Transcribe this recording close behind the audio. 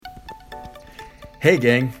Hey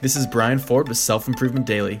gang, this is Brian Ford with Self-Improvement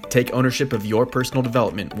Daily. Take ownership of your personal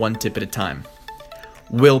development one tip at a time.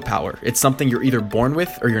 Willpower. It's something you're either born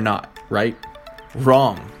with or you're not, right?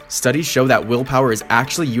 Wrong. Studies show that willpower is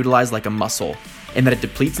actually utilized like a muscle, and that it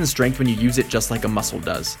depletes in strength when you use it just like a muscle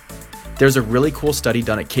does. There's a really cool study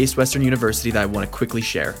done at Case Western University that I want to quickly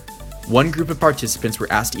share. One group of participants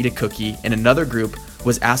were asked to eat a cookie, and another group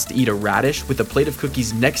was asked to eat a radish with a plate of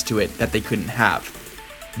cookies next to it that they couldn't have.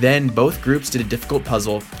 Then both groups did a difficult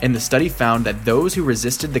puzzle, and the study found that those who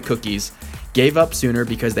resisted the cookies gave up sooner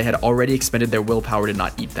because they had already expended their willpower to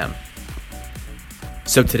not eat them.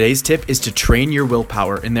 So today's tip is to train your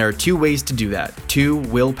willpower, and there are two ways to do that, 2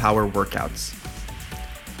 willpower workouts.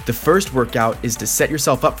 The first workout is to set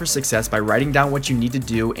yourself up for success by writing down what you need to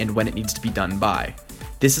do and when it needs to be done by.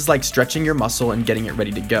 This is like stretching your muscle and getting it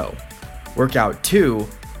ready to go. Workout 2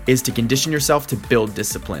 is to condition yourself to build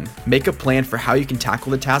discipline. Make a plan for how you can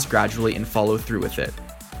tackle the task gradually and follow through with it.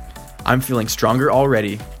 I'm feeling stronger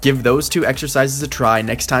already. Give those 2 exercises a try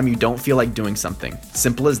next time you don't feel like doing something.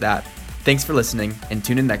 Simple as that. Thanks for listening, and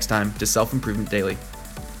tune in next time to Self-Improvement Daily.